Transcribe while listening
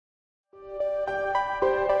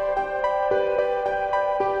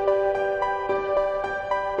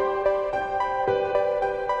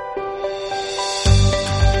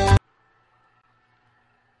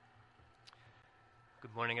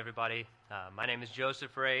everybody. My name is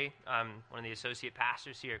Joseph Ray. I'm one of the associate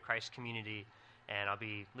pastors here at Christ Community, and I'll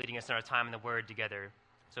be leading us in our time in the Word together.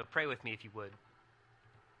 So pray with me if you would.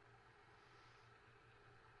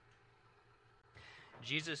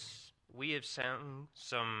 Jesus, we have sung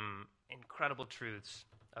some incredible truths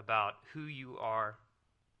about who you are,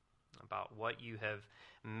 about what you have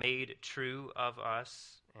made true of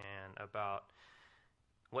us, and about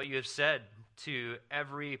what you have said to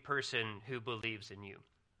every person who believes in you,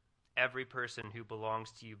 every person who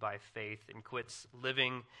belongs to you by faith and quits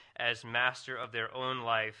living as master of their own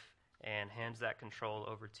life and hands that control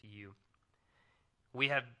over to you. We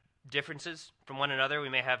have differences from one another. We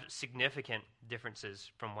may have significant differences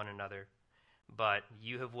from one another, but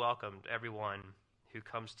you have welcomed everyone who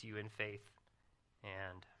comes to you in faith,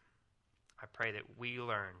 and I pray that we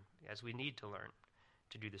learn, as we need to learn,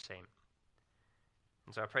 to do the same.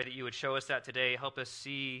 And so I pray that you would show us that today, help us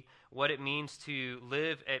see what it means to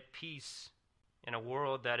live at peace in a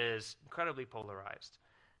world that is incredibly polarized,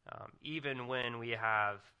 even when we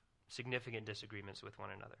have significant disagreements with one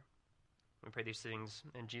another. We pray these things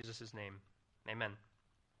in Jesus' name. Amen.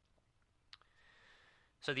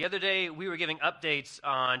 So the other day, we were giving updates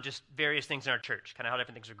on just various things in our church, kind of how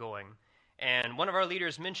different things are going. And one of our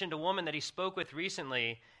leaders mentioned a woman that he spoke with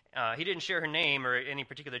recently. He didn't share her name or any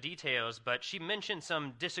particular details, but she mentioned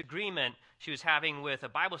some disagreement she was having with a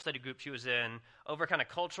Bible study group she was in over kind of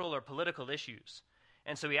cultural or political issues.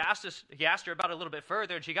 And so he asked her about it a little bit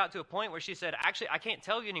further, and she got to a point where she said, actually, I can't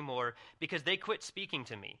tell you anymore because they quit speaking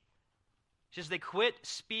to me. She says they quit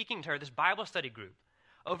speaking to her, this Bible study group,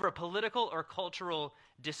 over a political or cultural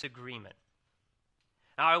disagreement.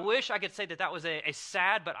 Now, I wish I could say that that was a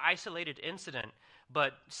sad but isolated incident,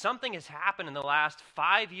 but something has happened in the last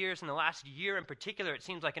 5 years, in the last year in particular, it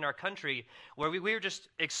seems like in our country, where we're just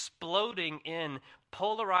exploding in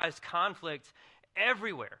polarized conflict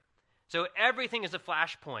everywhere. So everything is a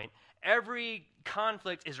flashpoint. Every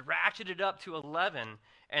conflict is ratcheted up to 11,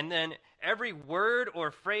 and then every word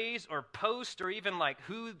or phrase or post or even like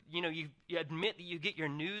who you admit that you get your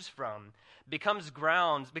news from becomes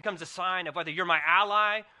a sign of whether you're my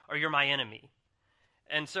ally or you're my enemy.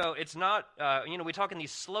 And so it's not, we talk in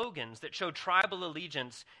these slogans that show tribal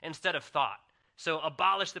allegiance instead of thought. So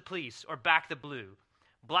abolish the police or back the blue.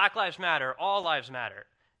 Black lives matter, all lives matter.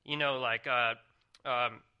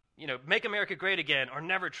 Make America great again or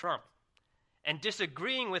never Trump. And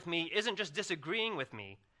disagreeing with me isn't just disagreeing with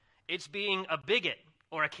me. It's being a bigot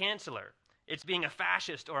or a canceller. It's being a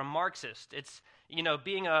fascist or a Marxist. It's,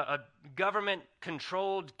 being a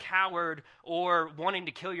government-controlled coward or wanting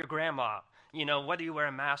to kill your grandma, whether you wear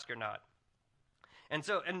a mask or not. And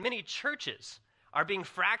many churches are being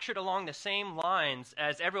fractured along the same lines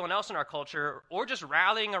as everyone else in our culture, or just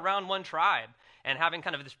rallying around one tribe and having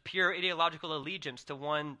kind of this pure ideological allegiance to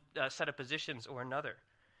one set of positions or another.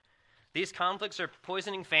 These conflicts are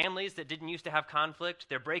poisoning families that didn't used to have conflict.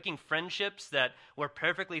 They're breaking friendships that were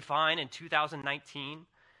perfectly fine in 2019.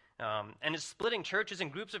 And it's splitting churches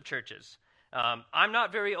and groups of churches. I'm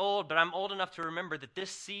not very old, but I'm old enough to remember that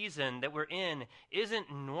this season that we're in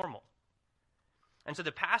isn't normal. And so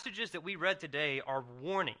the passages that we read today are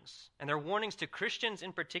warnings, and they're warnings to Christians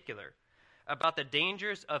in particular, about the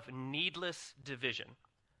dangers of needless division,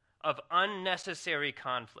 of unnecessary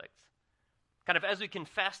conflict. Kind of as we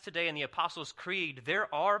confess today in the Apostles' Creed,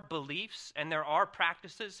 there are beliefs and there are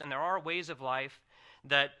practices and there are ways of life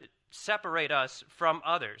that separate us from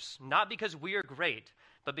others, not because we are great,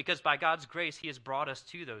 but because by God's grace he has brought us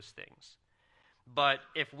to those things. But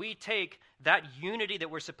if we take that unity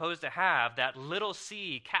that we're supposed to have, that little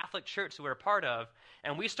c Catholic church that we're a part of,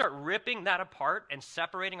 and we start ripping that apart and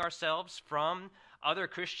separating ourselves from other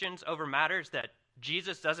Christians over matters that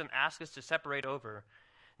Jesus doesn't ask us to separate over,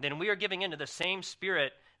 then we are giving into the same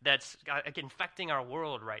spirit that's infecting our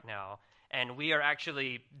world right now, and we are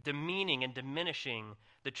actually demeaning and diminishing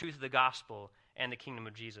the truth of the gospel and the kingdom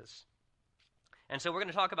of Jesus. And so we're going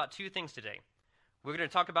to talk about two things today. We're going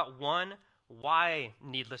to talk about, one, why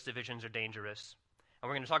needless divisions are dangerous, and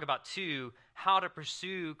we're going to talk about, two, how to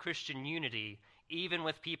pursue Christian unity even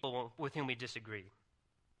with people with whom we disagree.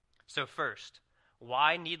 So first,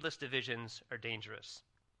 why needless divisions are dangerous.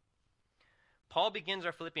 Paul begins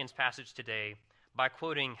our Philippians passage today by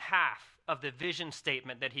quoting half of the vision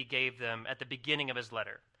statement that he gave them at the beginning of his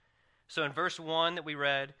letter. So in verse 1 that we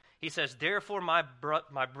read, he says, "Therefore, my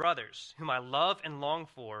brothers, whom I love and long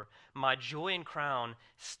for, my joy and crown,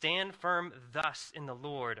 stand firm thus in the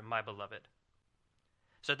Lord, my beloved."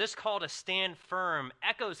 So this call to stand firm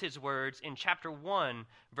echoes his words in chapter 1,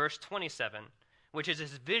 verse 27, which is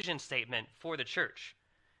his vision statement for the church.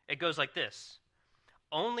 It goes like this: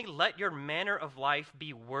 Only let your manner of life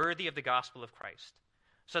be worthy of the gospel of Christ,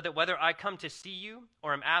 so that whether I come to see you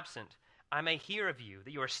or am absent, I may hear of you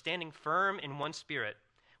that you are standing firm in one spirit,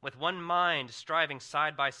 with one mind striving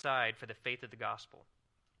side by side for the faith of the gospel.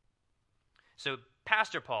 So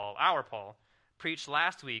Pastor Paul, our Paul, preached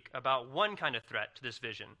last week about one kind of threat to this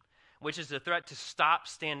vision, which is the threat to stop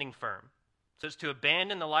standing firm. So it's to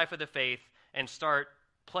abandon the life of the faith and start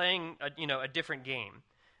playing a different game.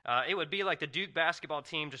 It would be like the Duke basketball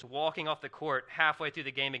team just walking off the court halfway through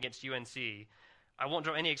the game against UNC. I won't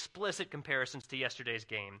draw any explicit comparisons to yesterday's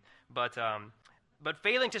game, but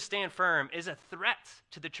failing to stand firm is a threat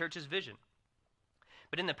to the church's vision.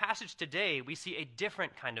 But in the passage today, we see a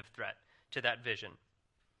different kind of threat to that vision.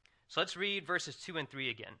 So let's read verses 2 and 3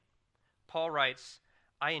 again. Paul writes,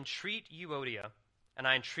 I entreat Euodia and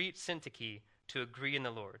I entreat Syntyche to agree in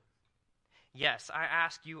the Lord. Yes, I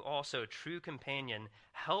ask you also, true companion,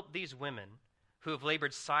 help these women who have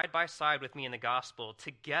labored side by side with me in the gospel,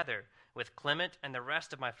 together with Clement and the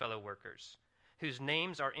rest of my fellow workers, whose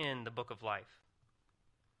names are in the book of life.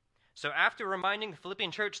 So after reminding the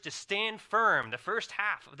Philippian church to stand firm, the first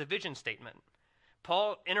half of the vision statement,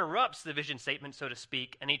 Paul interrupts the vision statement, so to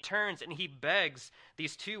speak, and he turns and he begs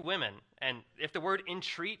these two women. And if the word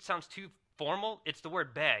entreat sounds too formal, it's the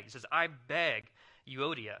word beg. He says, I beg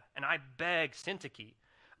Euodia and I beg Syntyche,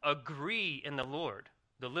 agree in the Lord.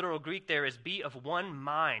 The literal Greek there is be of one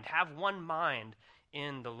mind, have one mind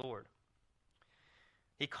in the Lord.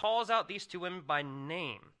 He calls out these two women by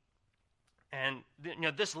name. And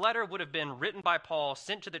this letter would have been written by Paul,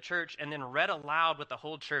 sent to the church, and then read aloud with the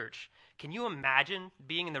whole church. Can you imagine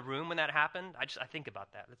being in the room when that happened? I think about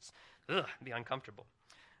that. It'd be uncomfortable.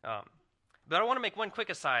 But I want to make one quick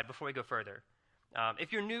aside before we go further.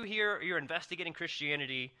 If you're new here or you're investigating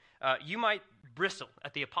Christianity, you might bristle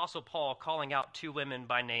at the Apostle Paul calling out two women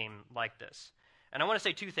by name like this. And I want to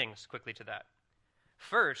say two things quickly to that.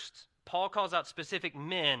 First, Paul calls out specific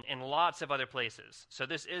men in lots of other places, so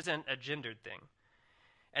this isn't a gendered thing.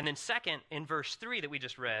 And then second, in verse 3 that we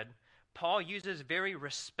just read, Paul uses very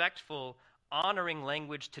respectful, honoring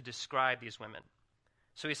language to describe these women.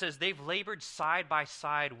 So he says, they've labored side by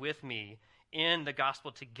side with me in the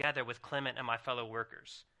gospel together with Clement and my fellow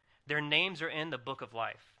workers. Their names are in the book of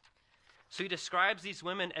life. So he describes these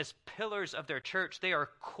women as pillars of their church. They are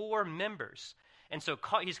core members. And so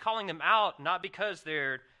he's calling them out not because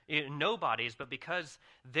they're nobodies, but because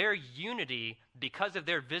their unity, because of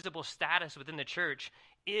their visible status within the church,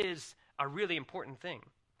 is a really important thing.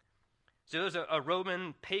 So there was a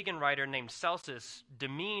Roman pagan writer named Celsus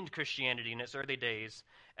demeaned Christianity in its early days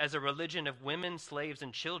as a religion of women, slaves,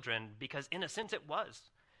 and children, because in a sense it was.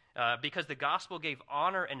 Because the gospel gave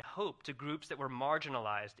honor and hope to groups that were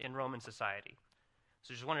marginalized in Roman society.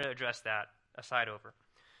 So just wanted to address that aside over.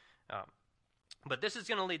 But this is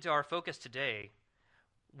going to lead to our focus today.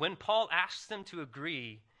 When Paul asks them to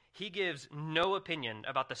agree, he gives no opinion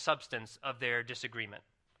about the substance of their disagreement.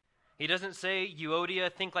 He doesn't say,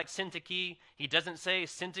 Euodia, think like Syntyche. He doesn't say,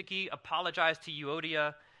 Syntyche, apologize to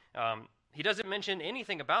Euodia. He doesn't mention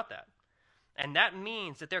anything about that. And that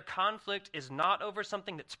means that their conflict is not over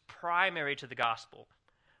something that's primary to the gospel.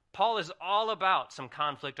 Paul is all about some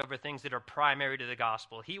conflict over things that are primary to the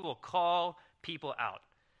gospel. He will call people out.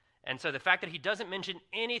 And so the fact that he doesn't mention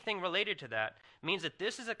anything related to that means that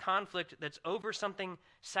this is a conflict that's over something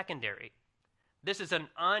secondary. This is an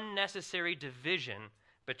unnecessary division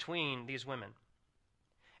between these women.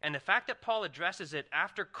 And the fact that Paul addresses it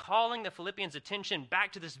after calling the Philippians' attention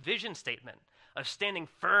back to this vision statement of standing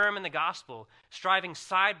firm in the gospel, striving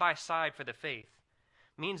side by side for the faith,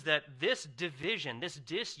 means that this division, this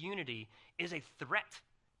disunity, is a threat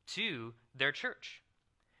to their church.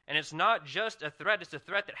 And it's not just a threat, it's a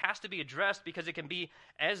threat that has to be addressed because it can be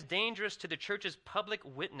as dangerous to the church's public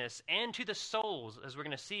witness and to the souls, as we're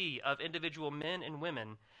going to see, of individual men and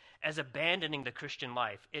women as abandoning the Christian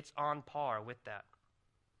life. It's on par with that.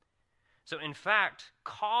 So in fact,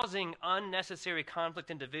 causing unnecessary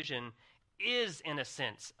conflict and division is, in a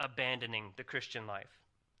sense, abandoning the Christian life.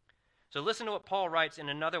 So listen to what Paul writes in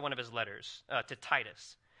another one of his letters to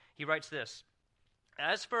Titus. He writes this,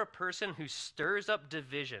 as for a person who stirs up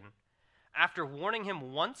division, after warning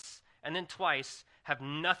him once and then twice, have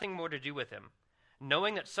nothing more to do with him.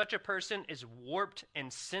 Knowing that such a person is warped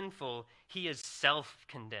and sinful, he is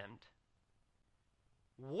self-condemned.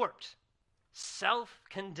 Warped,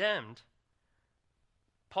 self-condemned.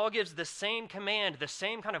 Paul gives the same command, the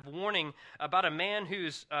same kind of warning about a man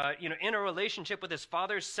who's in a relationship with his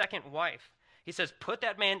father's second wife. He says, put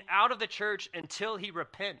that man out of the church until he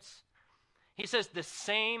repents. He says the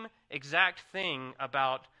same exact thing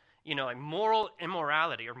about, moral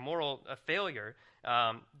immorality or moral failure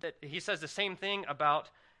that he says the same thing about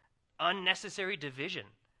unnecessary division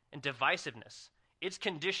and divisiveness. It's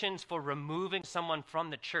conditions for removing someone from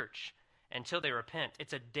the church until they repent.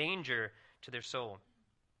 It's a danger to their soul.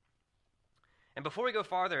 And before we go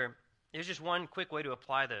farther, there's just one quick way to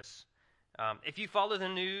apply this. If you follow the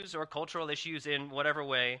news or cultural issues in whatever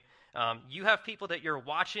way, you have people that you're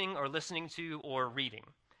watching or listening to or reading.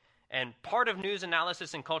 And part of news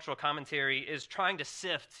analysis and cultural commentary is trying to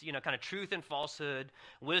sift, kind of truth and falsehood,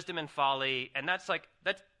 wisdom and folly. And that's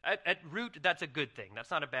at root, that's a good thing.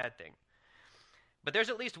 That's not a bad thing. But there's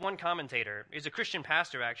at least one commentator, he's a Christian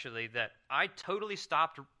pastor actually, that I totally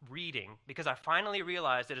stopped reading because I finally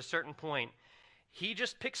realized at a certain point, he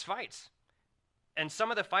just picks fights. And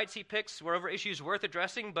some of the fights he picks were over issues worth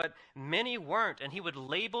addressing, but many weren't. And he would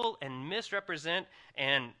label and misrepresent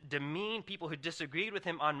and demean people who disagreed with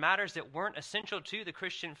him on matters that weren't essential to the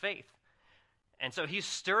Christian faith. And so he's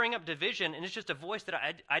stirring up division, and it's just a voice that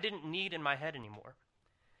I didn't need in my head anymore.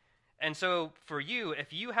 And so for you,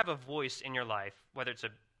 if you have a voice in your life, whether it's a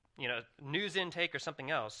news intake or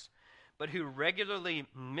something else, but who regularly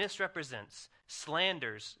misrepresents,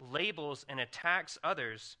 slanders, labels, and attacks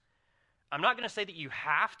others, I'm not going to say that you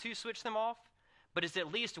have to switch them off, but it's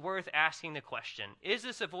at least worth asking the question, is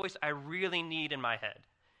this a voice I really need in my head?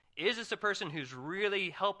 Is this a person who's really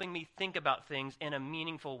helping me think about things in a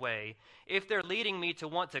meaningful way? If they're leading me to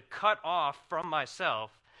want to cut off from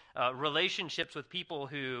myself relationships with people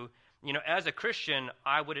who, as a Christian,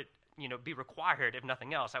 I would be required, if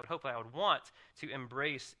nothing else, I would want to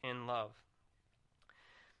embrace in love.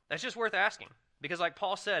 That's just worth asking. Because like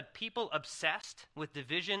Paul said, people obsessed with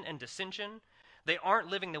division and dissension, they aren't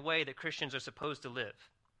living the way that Christians are supposed to live.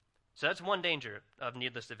 So that's one danger of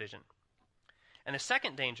needless division. And the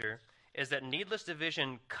second danger is that needless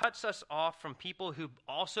division cuts us off from people who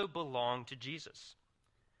also belong to Jesus.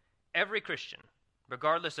 Every Christian,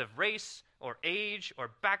 regardless of race or age or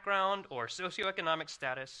background or socioeconomic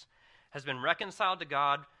status, has been reconciled to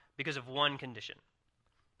God because of one condition.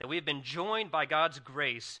 That we have been joined by God's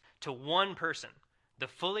grace to one person, the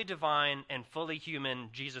fully divine and fully human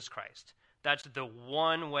Jesus Christ. That's the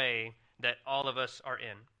one way that all of us are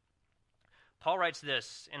in. Paul writes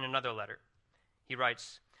this in another letter. He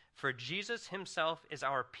writes, "For Jesus himself is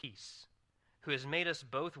our peace, who has made us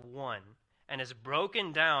both one, and has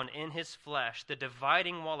broken down in his flesh the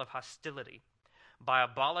dividing wall of hostility, by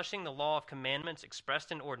abolishing the law of commandments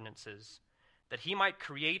expressed in ordinances, that he might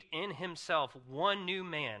create in himself one new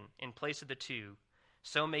man in place of the two,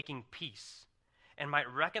 so making peace, and might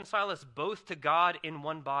reconcile us both to God in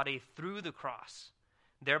one body through the cross,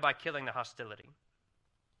 thereby killing the hostility."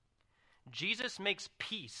 Jesus makes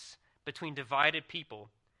peace between divided people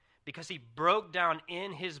because he broke down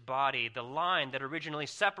in his body the line that originally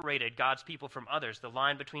separated God's people from others, the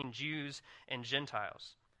line between Jews and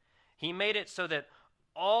Gentiles. He made it so that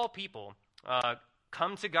all people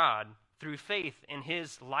come to God through faith in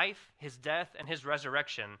his life, his death, and his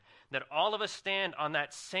resurrection, that all of us stand on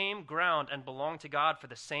that same ground and belong to God for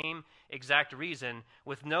the same exact reason,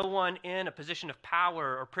 with no one in a position of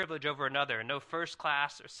power or privilege over another, no first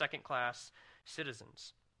class or second class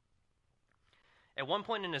citizens. At one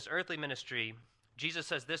point in his earthly ministry, Jesus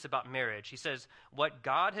says this about marriage. He says, "What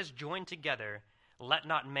God has joined together, let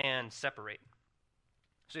not man separate."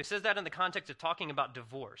 So he says that in the context of talking about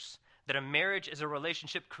divorce, that a marriage is a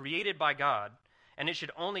relationship created by God, and it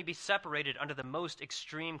should only be separated under the most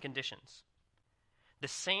extreme conditions. The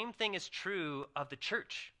same thing is true of the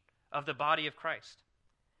church, of the body of Christ.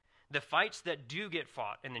 The fights that do get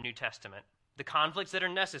fought in the New Testament, the conflicts that are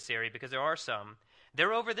necessary, because there are some,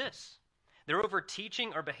 they're over this. They're over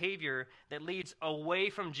teaching or behavior that leads away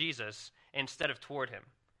from Jesus instead of toward him.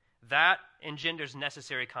 That engenders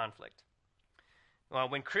necessary conflict.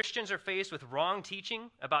 When Christians are faced with wrong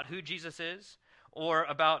teaching about who Jesus is, or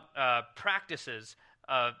about practices,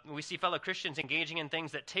 we see fellow Christians engaging in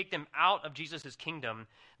things that take them out of Jesus' kingdom,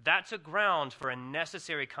 that's a ground for a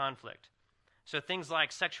necessary conflict. So things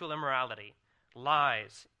like sexual immorality,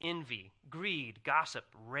 lies, envy, greed, gossip,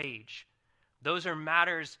 rage, those are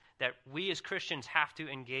matters that we as Christians have to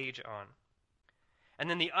engage on. And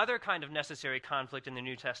then the other kind of necessary conflict in the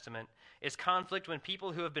New Testament is conflict when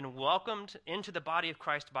people who have been welcomed into the body of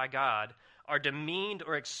Christ by God are demeaned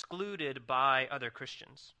or excluded by other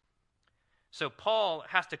Christians. So Paul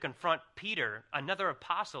has to confront Peter, another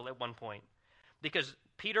apostle, at one point, because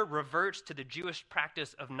Peter reverts to the Jewish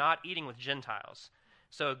practice of not eating with Gentiles.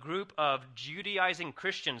 So a group of Judaizing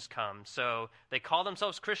Christians come. So they call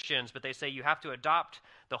themselves Christians, but they say you have to adopt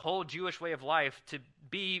the whole Jewish way of life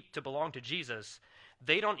to belong to Jesus.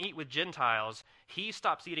 They don't eat with Gentiles. He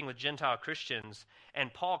stops eating with Gentile Christians,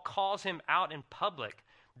 and Paul calls him out in public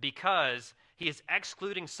because he is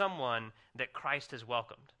excluding someone that Christ has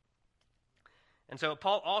welcomed. And so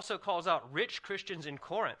Paul also calls out rich Christians in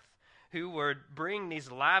Corinth who would bring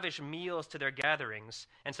these lavish meals to their gatherings.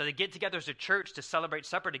 And so they get together as a church to celebrate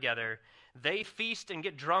supper together. They feast and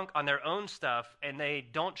get drunk on their own stuff, and they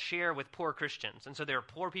don't share with poor Christians. And so there are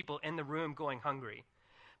poor people in the room going hungry.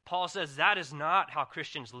 Paul says that is not how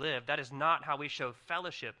Christians live. That is not how we show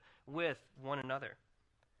fellowship with one another.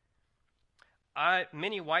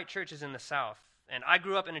 Many white churches in the South, and I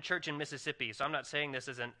grew up in a church in Mississippi, so I'm not saying this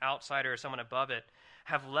as an outsider or someone above it,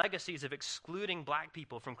 have legacies of excluding black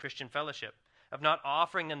people from Christian fellowship, of not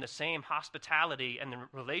offering them the same hospitality and the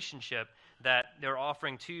relationship that they're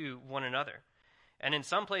offering to one another. And in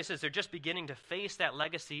some places, they're just beginning to face that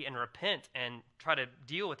legacy and repent and try to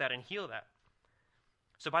deal with that and heal that.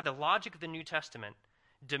 So by the logic of the New Testament,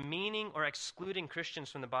 demeaning or excluding Christians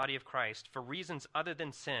from the body of Christ for reasons other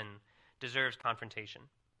than sin deserves confrontation.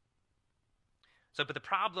 So, but the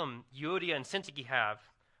problem Euodia and Syntyche have,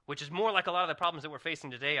 which is more like a lot of the problems that we're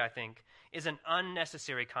facing today, I think, is an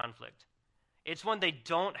unnecessary conflict. It's one they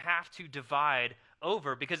don't have to divide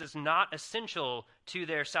over because it's not essential to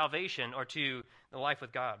their salvation or to the life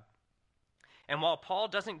with God. And while Paul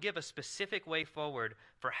doesn't give a specific way forward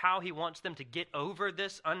for how he wants them to get over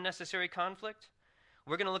this unnecessary conflict,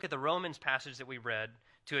 we're going to look at the Romans passage that we read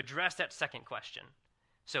to address that second question.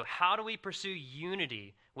 So how do we pursue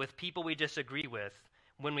unity with people we disagree with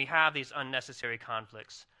when we have these unnecessary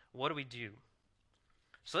conflicts? What do we do?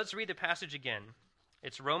 So let's read the passage again.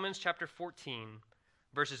 It's Romans chapter 14,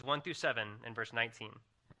 verses 1 through 7 and verse 19.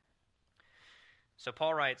 So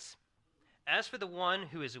Paul writes, "As for the one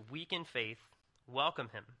who is weak in faith, welcome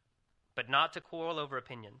him, but not to quarrel over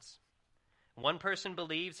opinions. One person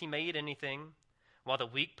believes he may eat anything, while the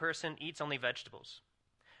weak person eats only vegetables.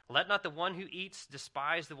 Let not the one who eats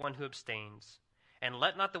despise the one who abstains, and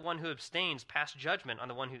let not the one who abstains pass judgment on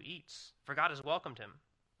the one who eats, for God has welcomed him.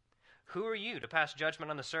 Who are you to pass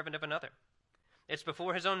judgment on the servant of another? It's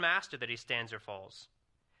before his own master that he stands or falls,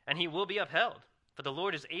 and he will be upheld, for the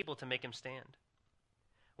Lord is able to make him stand.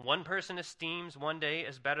 One person esteems one day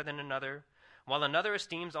as better than another, while another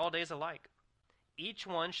esteems all days alike. Each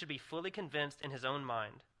one should be fully convinced in his own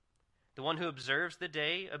mind. The one who observes the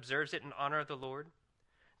day observes it in honor of the Lord.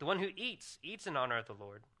 The one who eats, eats in honor of the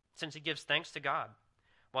Lord, since he gives thanks to God,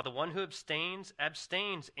 while the one who abstains,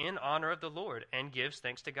 abstains in honor of the Lord and gives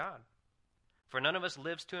thanks to God. For none of us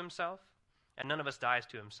lives to himself, and none of us dies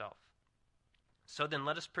to himself. So then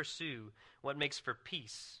let us pursue what makes for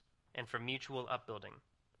peace and for mutual upbuilding."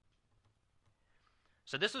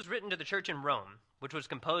 So this was written to the church in Rome, which was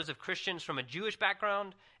composed of Christians from a Jewish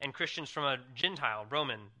background and Christians from a Gentile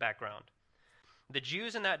Roman background. The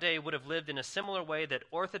Jews in that day would have lived in a similar way that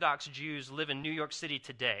Orthodox Jews live in New York City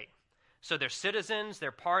today. So they're citizens,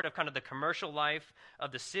 they're part of kind of the commercial life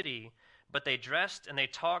of the city, but they dressed and they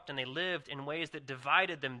talked and they lived in ways that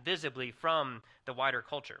divided them visibly from the wider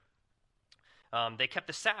culture. They kept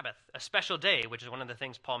the Sabbath, a special day, which is one of the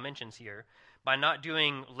things Paul mentions here, by not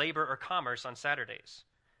doing labor or commerce on Saturdays.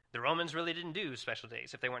 The Romans really didn't do special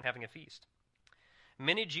days if they weren't having a feast.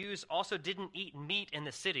 Many Jews also didn't eat meat in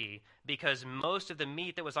the city because most of the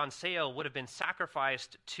meat that was on sale would have been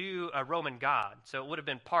sacrificed to a Roman god. So it would have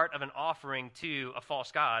been part of an offering to a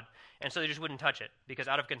false god, and so they just wouldn't touch it because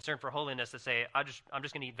out of concern for holiness they say, I'm just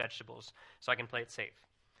going to eat vegetables so I can play it safe.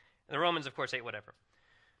 And the Romans, of course, ate whatever.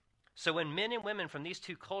 So when men and women from these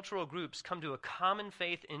two cultural groups come to a common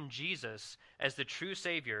faith in Jesus as the true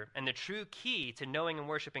Savior and the true key to knowing and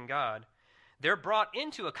worshiping God, they're brought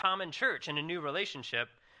into a common church and a new relationship,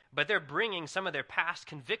 but they're bringing some of their past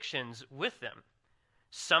convictions with them.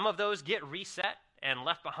 Some of those get reset and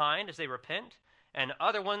left behind as they repent, and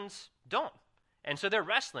other ones don't. And so they're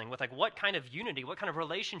wrestling with what kind of unity, what kind of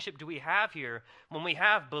relationship do we have here when we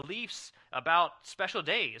have beliefs about special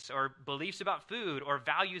days or beliefs about food or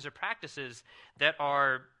values or practices that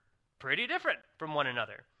are pretty different from one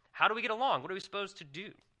another? How do we get along? What are we supposed to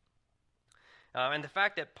do? And the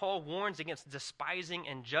fact that Paul warns against despising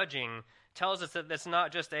and judging tells us that that's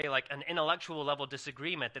not just an intellectual level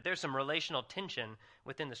disagreement, that there's some relational tension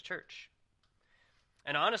within this church.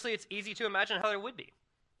 And honestly, it's easy to imagine how there would be.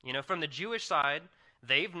 From the Jewish side,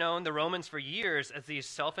 they've known the Romans for years as these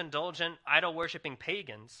self-indulgent, idol-worshiping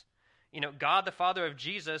pagans. God, the Father of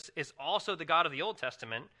Jesus, is also the God of the Old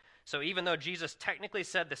Testament. So even though Jesus technically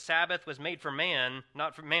said the Sabbath was made for man,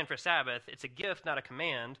 not for man for Sabbath, it's a gift, not a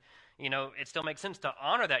command. It still makes sense to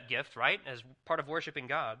honor that gift, right, as part of worshiping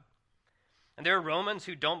God. And there are Romans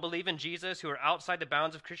who don't believe in Jesus, who are outside the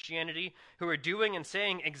bounds of Christianity, who are doing and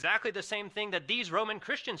saying exactly the same thing that these Roman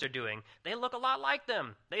Christians are doing. They look a lot like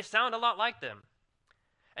them. They sound a lot like them.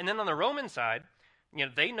 And then on the Roman side,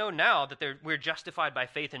 they know now that we're justified by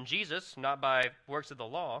faith in Jesus, not by works of the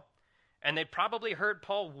law. And they probably heard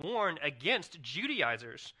Paul warn against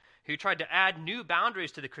Judaizers who tried to add new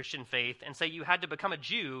boundaries to the Christian faith and say you had to become a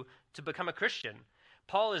Jew to become a Christian.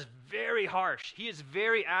 Paul is very harsh. He is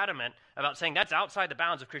very adamant about saying that's outside the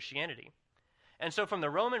bounds of Christianity. And so from the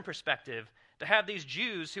Roman perspective, to have these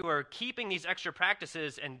Jews who are keeping these extra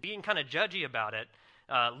practices and being kind of judgy about it,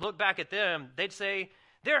 look back at them, they'd say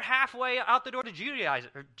they're halfway out the door to Judaization.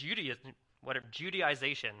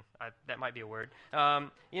 That might be a word.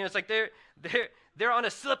 It's like they're on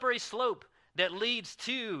a slippery slope that leads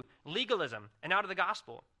to legalism and out of the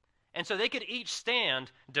gospel. And so they could each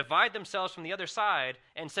stand, divide themselves from the other side,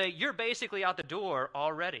 and say, you're basically out the door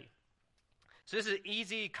already. So this is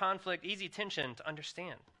easy conflict, easy tension to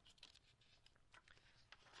understand.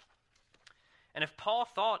 And if Paul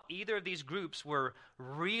thought either of these groups were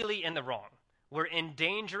really in the wrong, were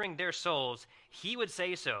endangering their souls, he would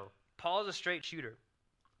say so. Paul is a straight shooter.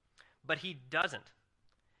 But he doesn't.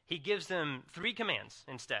 He gives them 3 commands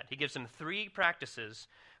instead. He gives them 3 practices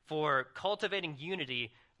for cultivating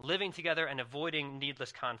unity, living together, and avoiding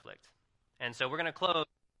needless conflict. And so we're going to close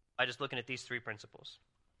by just looking at these 3 principles.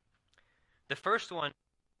 The first one,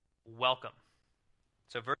 welcome.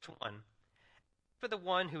 So verse 1, for the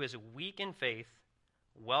one who is weak in faith,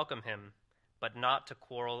 welcome him, but not to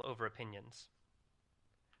quarrel over opinions.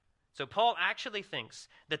 So Paul actually thinks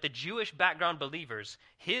that the Jewish background believers,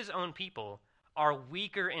 his own people, are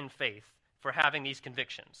weaker in faith for having these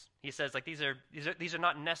convictions. He says, these are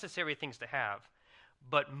not necessary things to have.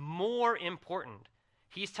 But more important,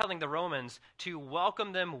 he's telling the Romans to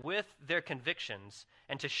welcome them with their convictions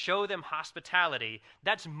and to show them hospitality.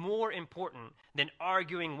 That's more important than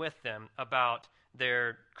arguing with them about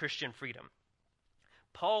their Christian freedom.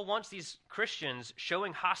 Paul wants these Christians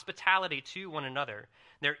showing hospitality to one another.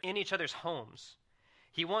 They're in each other's homes.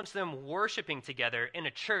 He wants them worshiping together in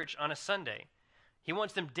a church on a Sunday. He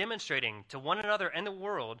wants them demonstrating to one another and the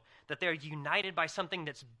world that they're united by something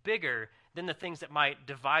that's bigger than the things that might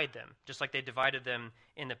divide them, just like they divided them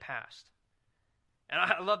in the past. And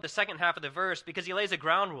I love the second half of the verse because he lays a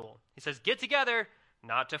ground rule. He says, get together,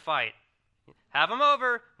 not to fight. Have them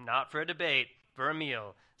over, not for a debate, for a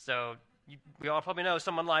meal. So we all probably know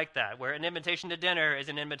someone like that, where an invitation to dinner is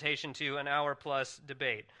an invitation to an hour-plus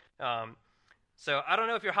debate. So I don't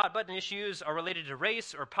know if your hot-button issues are related to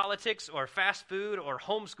race or politics or fast food or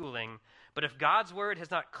homeschooling, but if God's word has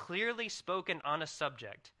not clearly spoken on a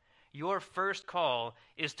subject, your first call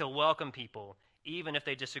is to welcome people, even if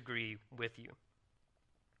they disagree with you.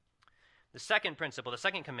 The second principle, the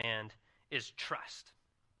second command, is trust.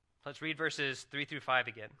 Let's read verses 3 through 5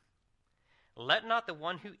 again. Let not the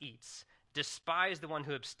one who eats despise the one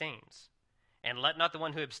who abstains, and let not the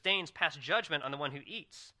one who abstains pass judgment on the one who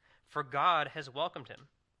eats, for God has welcomed him.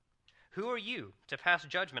 Who are you to pass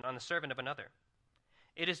judgment on the servant of another?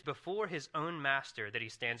 It is before his own master that he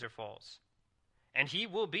stands or falls, and he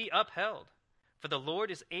will be upheld, for the Lord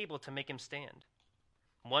is able to make him stand.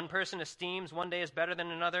 One person esteems one day as better than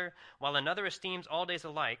another, while another esteems all days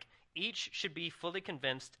alike. Each should be fully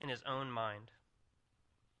convinced in his own mind.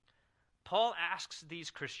 Paul asks these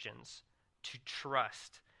Christians to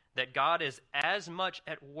trust that God is as much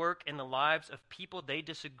at work in the lives of people they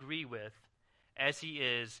disagree with as he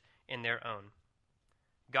is in their own.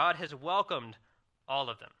 God has welcomed all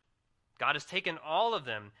of them. God has taken all of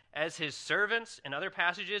them as his servants, in other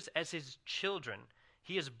passages, as his children.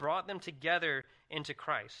 He has brought them together into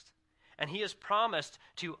Christ. And he has promised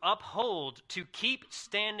to uphold, to keep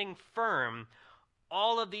standing firm,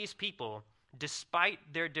 all of these people despite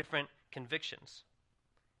their different convictions.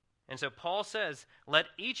 And so Paul says, let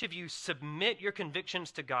each of you submit your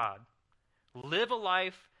convictions to God. Live a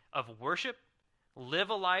life of worship. Live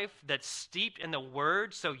a life that's steeped in the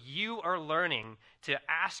Word, so you are learning to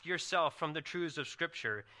ask yourself from the truths of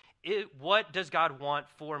Scripture, what does God want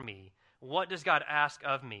for me? What does God ask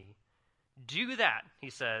of me? Do that, he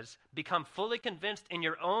says. Become fully convinced in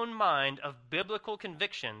your own mind of biblical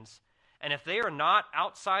convictions. And if they are not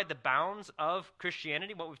outside the bounds of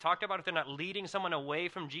Christianity, what we've talked about, if they're not leading someone away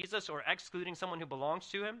from Jesus or excluding someone who belongs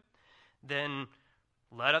to him, then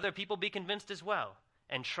let other people be convinced as well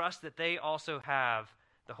and trust that they also have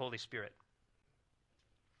the Holy Spirit.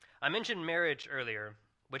 I mentioned marriage earlier,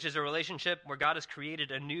 which is a relationship where God has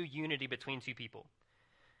created a new unity between two people.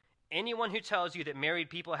 Anyone who tells you that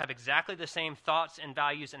married people have exactly the same thoughts and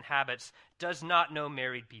values and habits does not know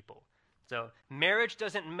married people. So marriage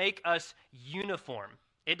doesn't make us uniform.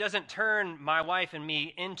 It doesn't turn my wife and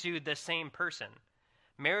me into the same person.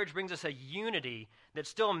 Marriage brings us a unity that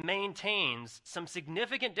still maintains some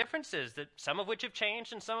significant differences, that some of which have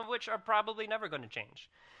changed and some of which are probably never going to change.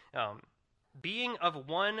 Being of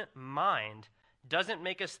one mind doesn't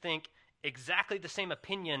make us think exactly the same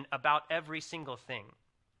opinion about every single thing.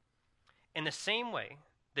 In the same way,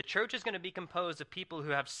 the church is going to be composed of people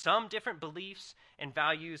who have some different beliefs and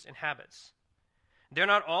values and habits. They're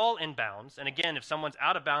not all in bounds, and again, if someone's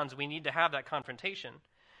out of bounds, we need to have that confrontation.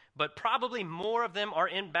 But probably more of them are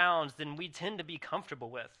in bounds than we tend to be comfortable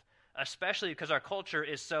with, especially because our culture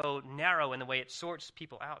is so narrow in the way it sorts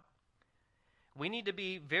people out. We need to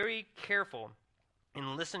be very careful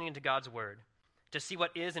in listening to God's word to see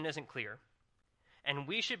what is and isn't clear. And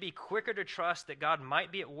we should be quicker to trust that God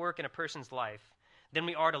might be at work in a person's life than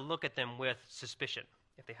we are to look at them with suspicion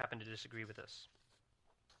if they happen to disagree with us.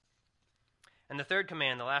 And the third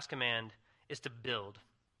command, the last command, is to build.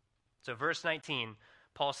 So verse 19,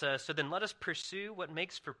 Paul says, "So then let us pursue what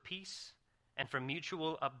makes for peace and for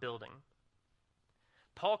mutual upbuilding."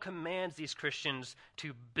 Paul commands these Christians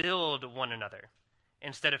to build one another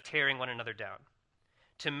instead of tearing one another down,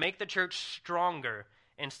 to make the church stronger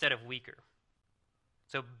instead of weaker.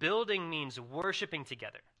 So building means worshiping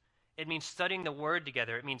together. It means studying the word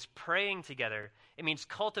together. It means praying together. It means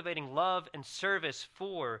cultivating love and service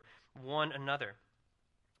for one another.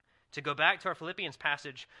 To go back to our Philippians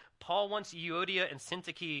passage, Paul wants Euodia and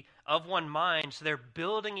Syntyche of one mind, so they're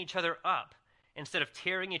building each other up instead of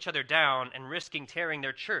tearing each other down and risking tearing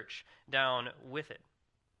their church down with it.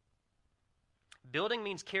 Building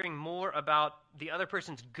means caring more about the other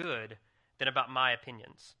person's good than about my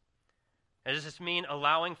opinions. Does this mean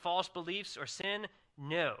allowing false beliefs or sin?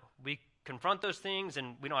 No. We confront those things,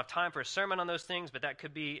 and we don't have time for a sermon on those things, but that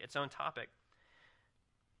could be its own topic.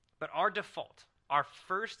 But our default, our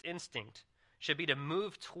first instinct, should be to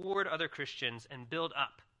move toward other Christians and build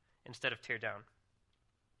up instead of tear down.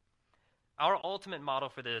 Our ultimate model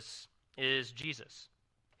for this is Jesus,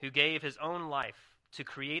 who gave his own life to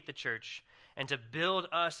create the church and to build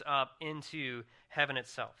us up into heaven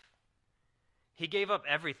itself. He gave up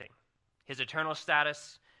everything, his eternal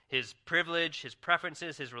status, his privilege, his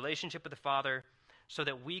preferences, his relationship with the Father, so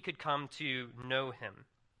that we could come to know him.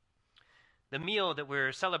 The meal that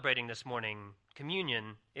we're celebrating this morning,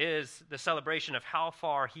 communion, is the celebration of how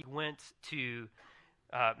far he went to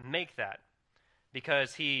make that,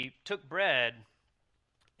 because he took bread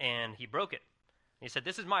and he broke it. He said,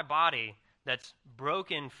 "This is my body that's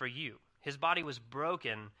broken for you." His body was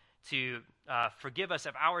broken to forgive us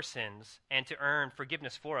of our sins and to earn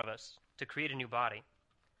forgiveness for us, to create a new body.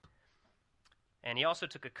 And he also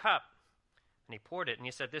took a cup and he poured it, and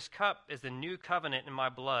he said, "This cup is the new covenant in my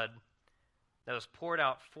blood that was poured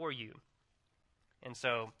out for you." And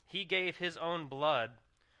so he gave his own blood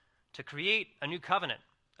to create a new covenant,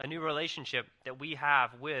 a new relationship that we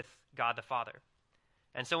have with God the Father.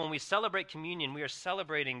 And so when we celebrate communion, we are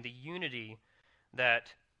celebrating the unity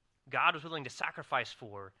that God was willing to sacrifice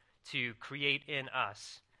for to create in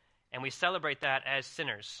us. And we celebrate that as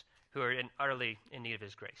sinners who are utterly in need of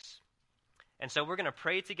his grace. And so we're going to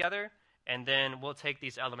pray together, and then we'll take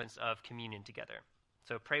these elements of communion together.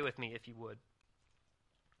 So pray with me if you would.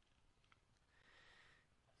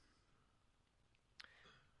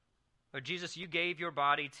 Lord Jesus, you gave your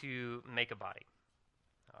body to make a body.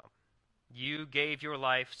 You gave your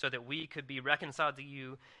life so that we could be reconciled to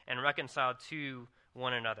you and reconciled to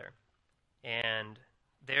one another. And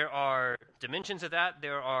there are dimensions of that.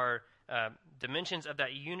 There are dimensions of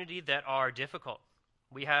that unity that are difficult.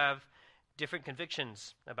 We have different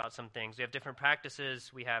convictions about some things. We have different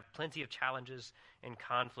practices. We have plenty of challenges and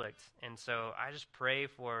conflict. And so I just pray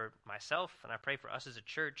for myself, and I pray for us as a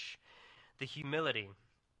church, the humility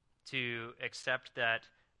to accept that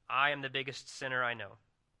I am the biggest sinner I know,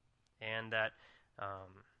 and that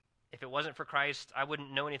if it wasn't for Christ, I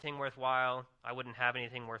wouldn't know anything worthwhile, I wouldn't have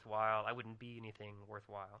anything worthwhile, I wouldn't be anything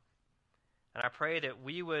worthwhile. And I pray that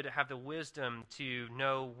we would have the wisdom to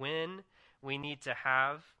know when we need to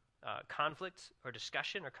have conflict or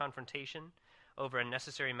discussion or confrontation over a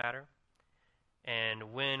necessary matter,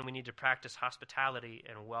 and when we need to practice hospitality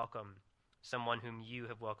and welcome someone whom you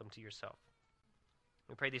have welcomed to yourself.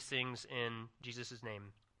 We pray these things in Jesus'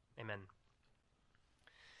 name. Amen.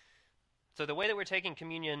 So the way that we're taking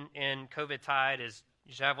communion in COVID Tide is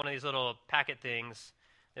you should have one of these little packet things.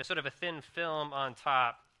 There's sort of a thin film on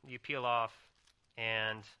top you peel off,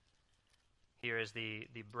 and here is the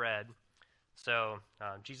bread. So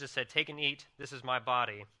Jesus said, "Take and eat. This is my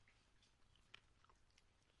body."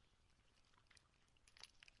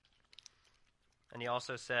 And he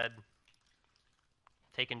also said,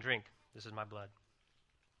 Take and drink. This is my blood.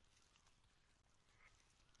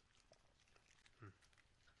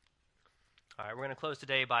 All right, we're going to close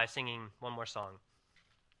today by singing one more song.